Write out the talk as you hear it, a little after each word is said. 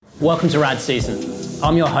Welcome to Rad Season.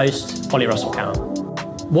 I'm your host, Ollie Russell Cowan.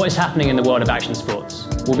 What is happening in the world of action sports?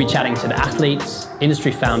 We'll be chatting to the athletes,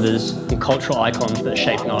 industry founders, and cultural icons that are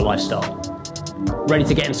shaping our lifestyle. Ready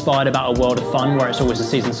to get inspired about a world of fun where it's always a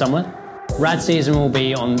season somewhere? Rad Season will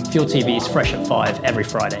be on Fuel TV's Fresh at 5 every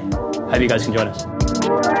Friday. Hope you guys can join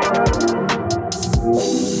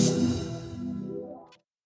us.